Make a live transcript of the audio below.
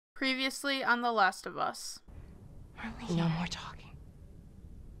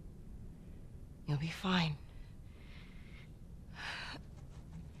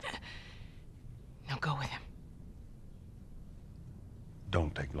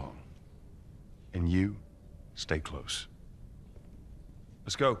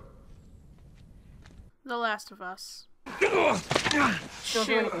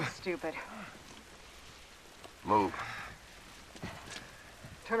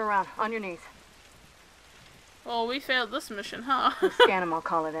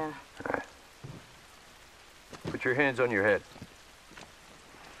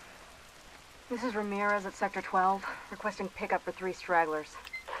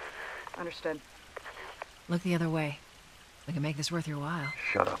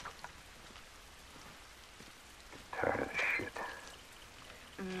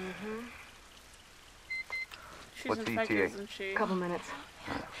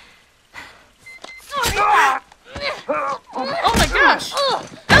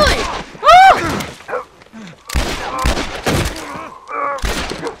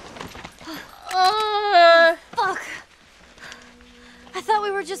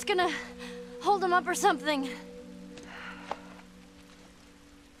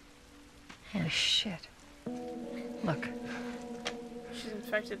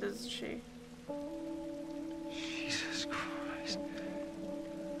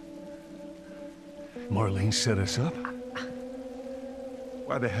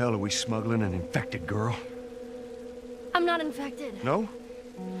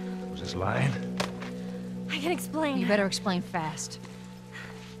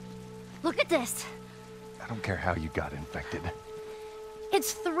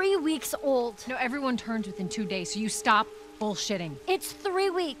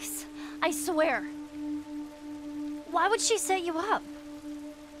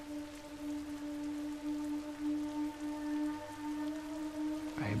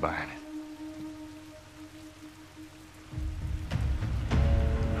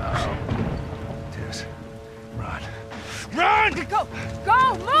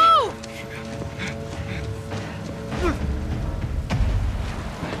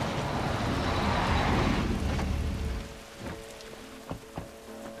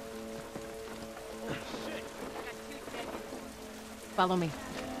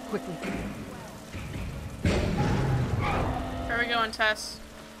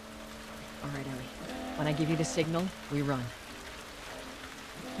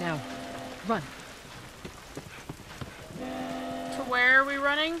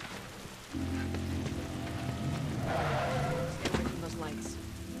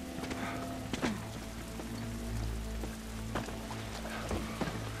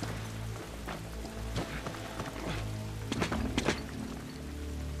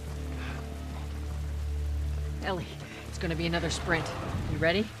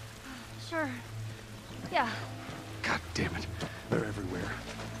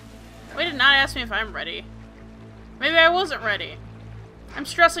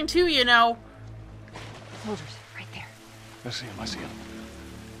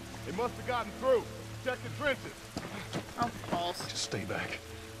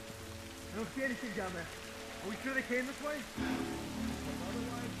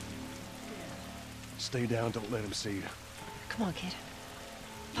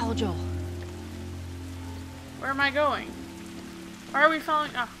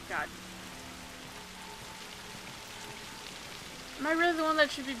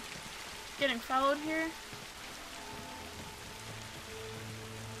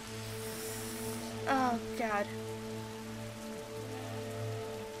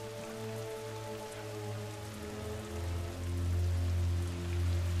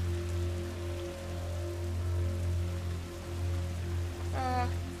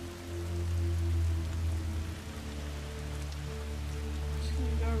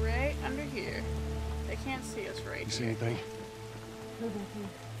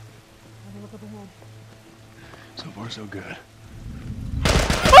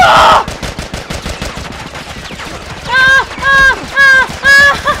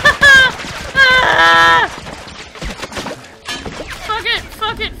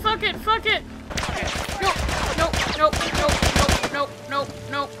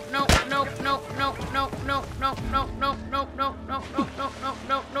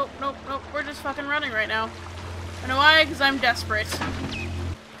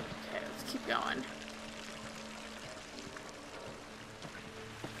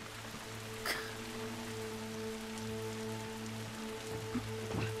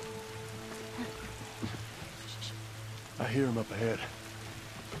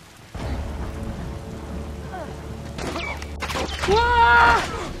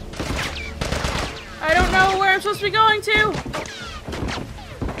I don't know where I'm supposed to be going to!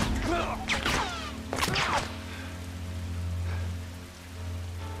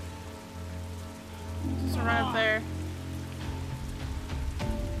 Just run up there.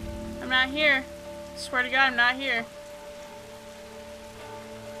 I'm not here. I swear to God, I'm not here.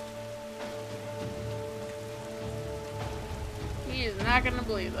 He is not gonna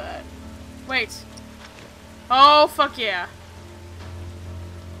believe that. Wait. Oh, fuck yeah.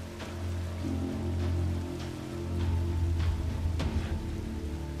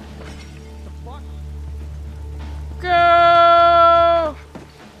 Go!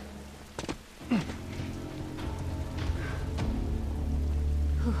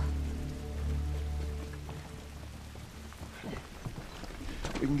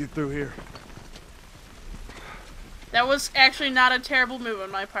 We can get through here. That was actually not a terrible move on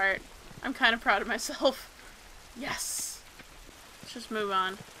my part. I'm kind of proud of myself. Yes. Let's just move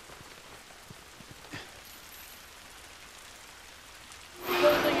on.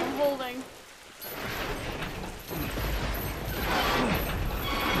 Holding and holding.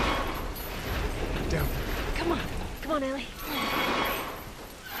 Down. Come on. Come on, Ellie.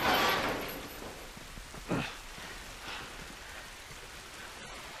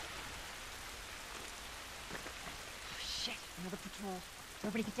 Shit, another patrol.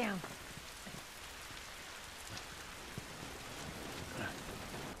 Everybody get down.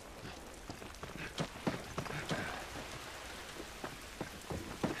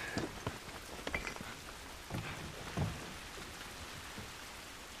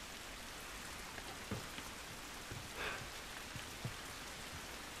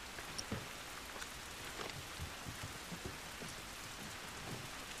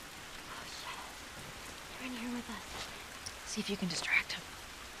 See if you can distract him.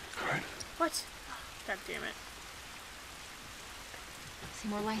 All right. What? God damn it. See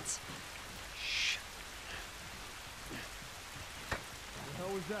more lights? Shh. How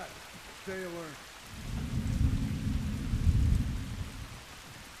was that? Stay alert.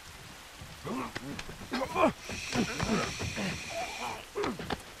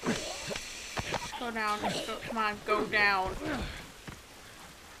 Just go down. Just go. Come on, go down.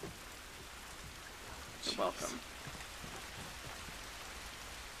 You're welcome.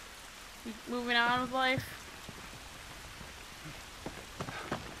 You moving on with life?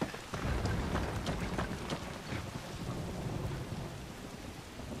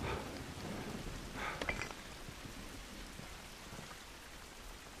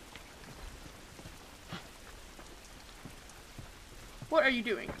 What are you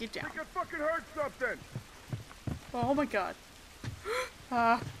doing? Get down. We could fucking heard something! Oh my god.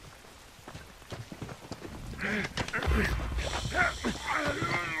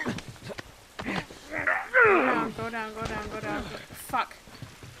 Go down, go down, go down. Fuck.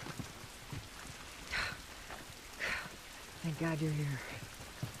 Thank God you're here.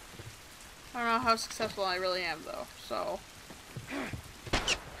 I don't know how successful I really am, though, so...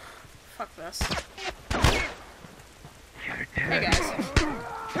 Fuck this. Hey, guys.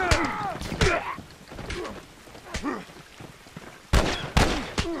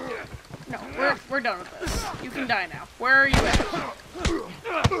 No, we're done with this. You can die now. Where are you at?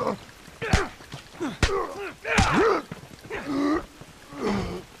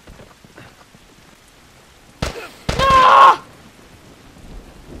 Ah!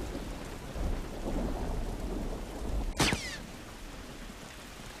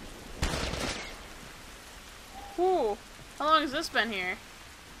 Ooh, how long has this been here?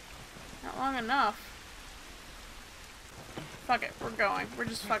 Not long enough. Fuck it, we're going. We're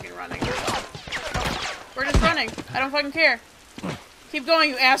just fucking running. We're just running. I don't fucking care. Keep going,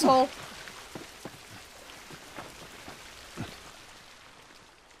 you asshole.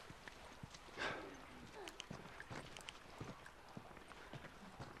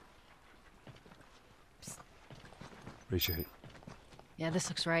 Appreciate it. Yeah, this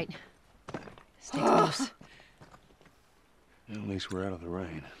looks right. Stay close. At least we're out of the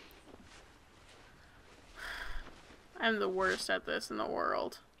rain. I'm the worst at this in the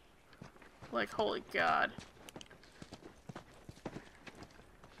world. Like, holy god.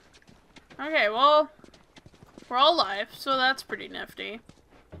 Okay, well, we're all alive, so that's pretty nifty.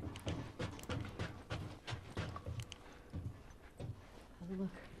 Have a look.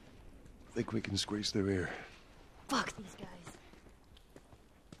 Think we can squeeze through here. Fuck these guys.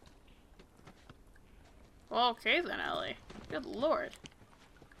 Well, okay then, Ellie. Good lord.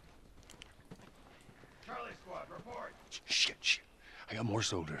 Charlie Squad, report. Shit. I got more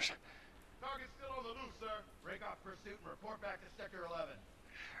soldiers. Target's still on the loose, sir. Break off pursuit and report back to Sector 11.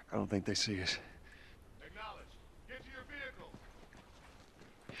 I don't think they see us. Acknowledge. Get to your vehicles.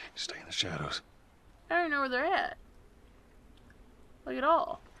 Stay in the shadows. I don't even know where they're at. Look at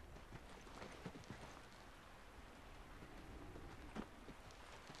all.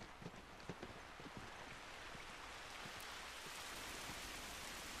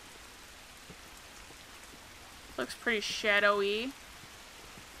 Looks pretty shadowy.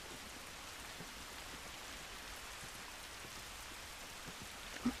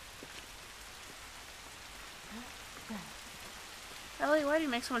 Ellie, why do you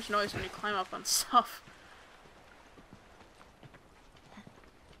make so much noise when you climb up on stuff?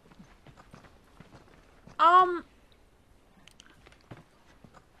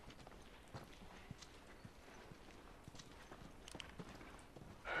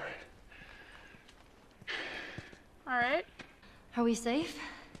 Alright. Are we safe?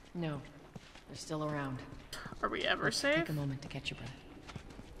 No, they're still around. Are we ever Let's safe? Take a moment to catch your breath.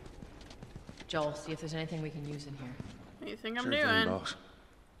 Joel, see if there's anything we can use in here. What do you think I'm Sure doing? thing, boss.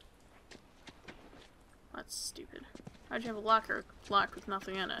 That's stupid. How'd you have a locker locked with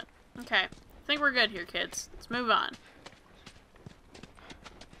nothing in it? Okay. I think we're good here, kids. Let's move on.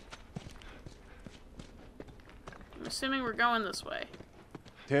 I'm assuming we're going this way.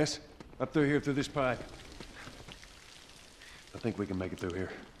 Tess, up through here through this pipe. I think we can make it through here.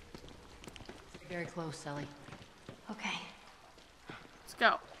 Very close, Ellie. Okay. Let's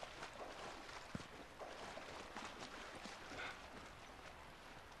go.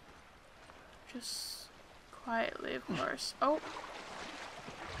 Just quietly, of course. Oh.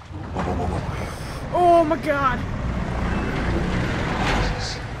 Oh my god!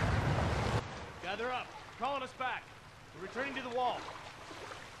 Gather up. Calling us back. We're returning to the wall.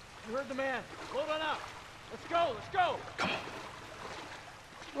 You heard the man. Load on up. Let's go. Let's go.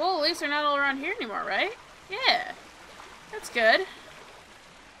 Well, at least they're not all around here anymore, right? Yeah. That's good.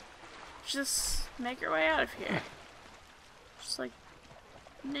 Just make your way out of here. Just like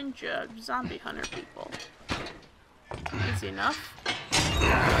ninja zombie hunter people. Easy enough.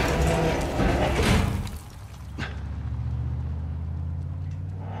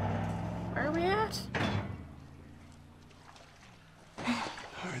 Where are we at? All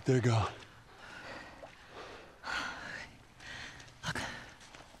right, they're gone.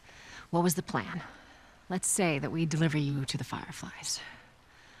 What was the plan? Let's say that we deliver you to the Fireflies.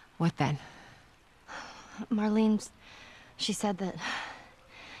 What then? Marlene, she said that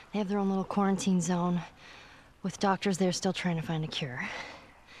they have their own little quarantine zone with doctors there still trying to find a cure.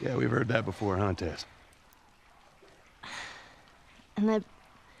 Yeah, we've heard that before, huh, Tess? And that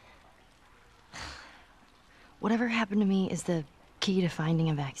whatever happened to me is the key to finding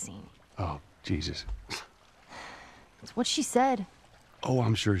a vaccine. Oh, Jesus. That's what she said. Oh,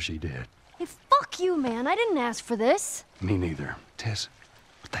 I'm sure she did. Hey, fuck you, man. I didn't ask for this. Me neither. Tess,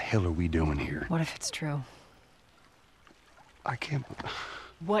 what the hell are we doing here? What if it's true? I can't...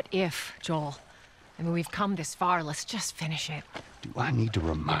 What if, Joel? I mean, we've come this far. Let's just finish it. Do I need to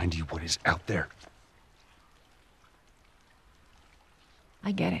remind you what is out there?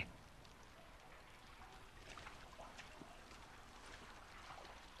 I get it.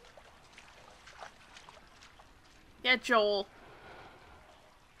 Yeah, Joel.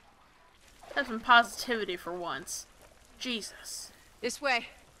 Have some positivity for once. Jesus. This way.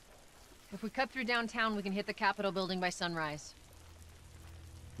 If we cut through downtown, we can hit the Capitol building by sunrise.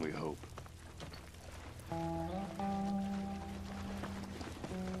 We hope.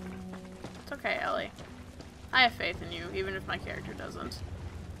 It's okay, Ellie. I have faith in you, even if my character doesn't.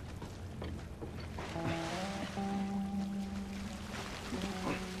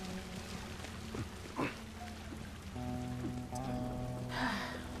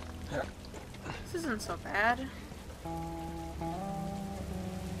 This isn't so bad.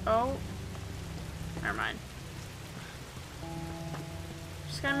 Oh. Never mind.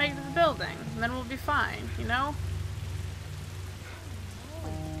 Just gotta make it to the building, and then we'll be fine, you know?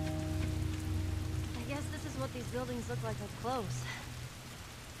 I guess this is what these buildings look like up close.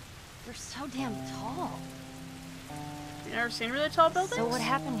 They're so damn tall. You never seen really tall buildings? So what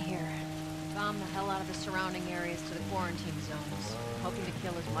happened here? Bomb the hell out of the surrounding areas to the quarantine zones, hoping to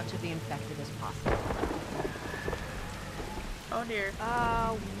kill as much of the infected as possible. Oh dear.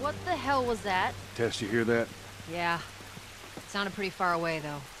 What the hell was that? Tess, you hear that? Yeah. It sounded pretty far away,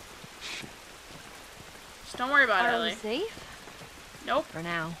 though. Just don't worry about it, Are we Ellie. safe? Nope. For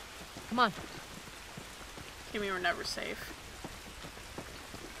now. Come on. You mean we're never safe.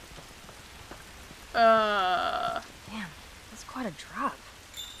 Damn, that's quite a drop.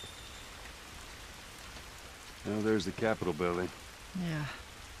 Oh, there's the Capitol building. Yeah.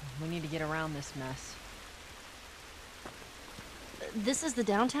 We need to get around this mess. This is the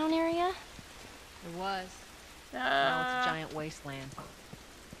downtown area? It was. Now it's a giant wasteland.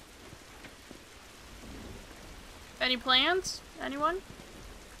 Any plans? Anyone?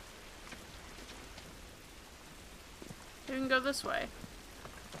 We can go this way.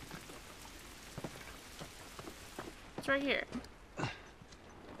 It's right here.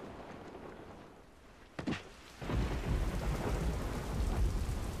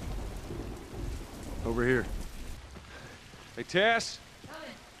 Over here. Hey, Tess?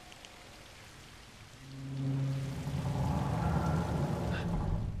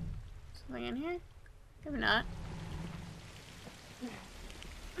 Something in here? Maybe not.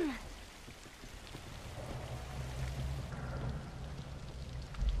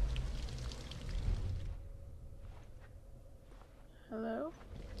 Hello?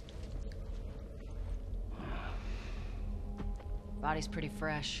 Body's pretty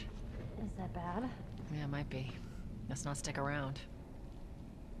fresh. Is that bad? Yeah, it might be. Let's not stick around.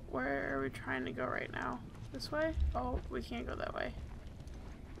 Where are we trying to go right now? This way? Oh, we can't go that way.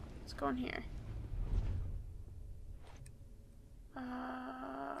 Let's go in here.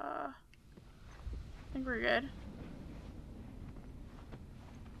 I think we're good.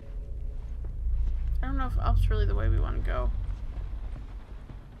 I don't know if up's really the way we want to go.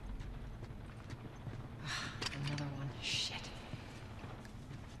 Another one. Shit.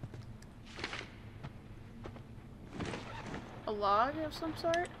 A log of some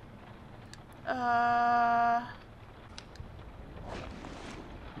sort?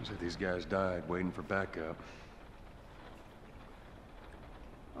 Looks like these guys died waiting for backup.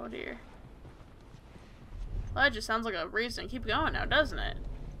 Oh dear. Well, that just sounds like a reason to keep going now, doesn't it?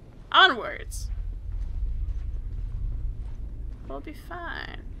 Onwards! We'll be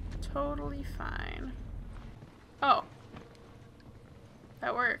fine. Totally fine. Oh.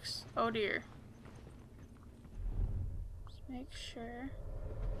 That works. Oh dear. Just make sure.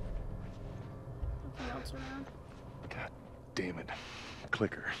 Nothing else around. God damn it.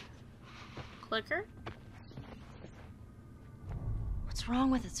 Clicker. Clicker? What's wrong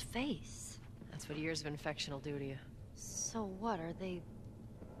with its face? That's what years of infection will do to you. So what, are they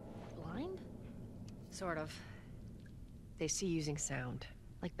blind? Sort of. They see using sound.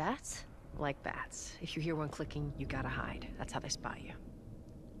 Like bats? Like bats. If you hear one clicking, you gotta hide. That's how they spot you.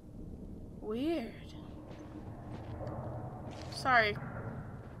 Weird. Sorry.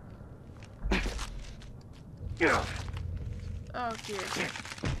 Yeah. Oh dear.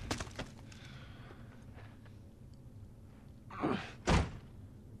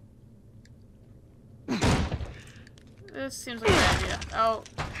 This seems like a good idea. Oh,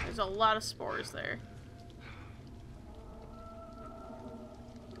 there's a lot of spores there.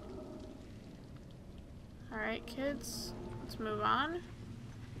 Alright, kids. Let's move on.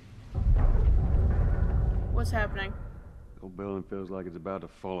 What's happening? The whole building feels like it's about to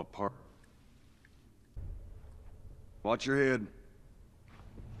fall apart. Watch your head.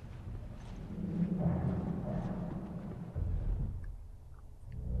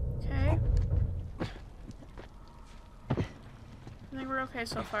 Okay. I think we're okay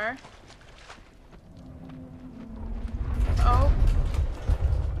so far. Oh.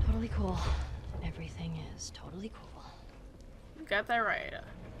 Totally cool. Everything is totally cool. You got that right.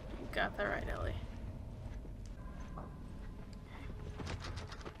 You got that right, Ellie.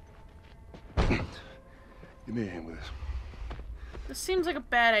 Give me a hand with this. This seems like a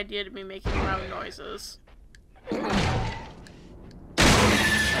bad idea to be making loud noises. Like,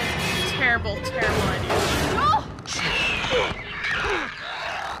 terrible, terrible idea.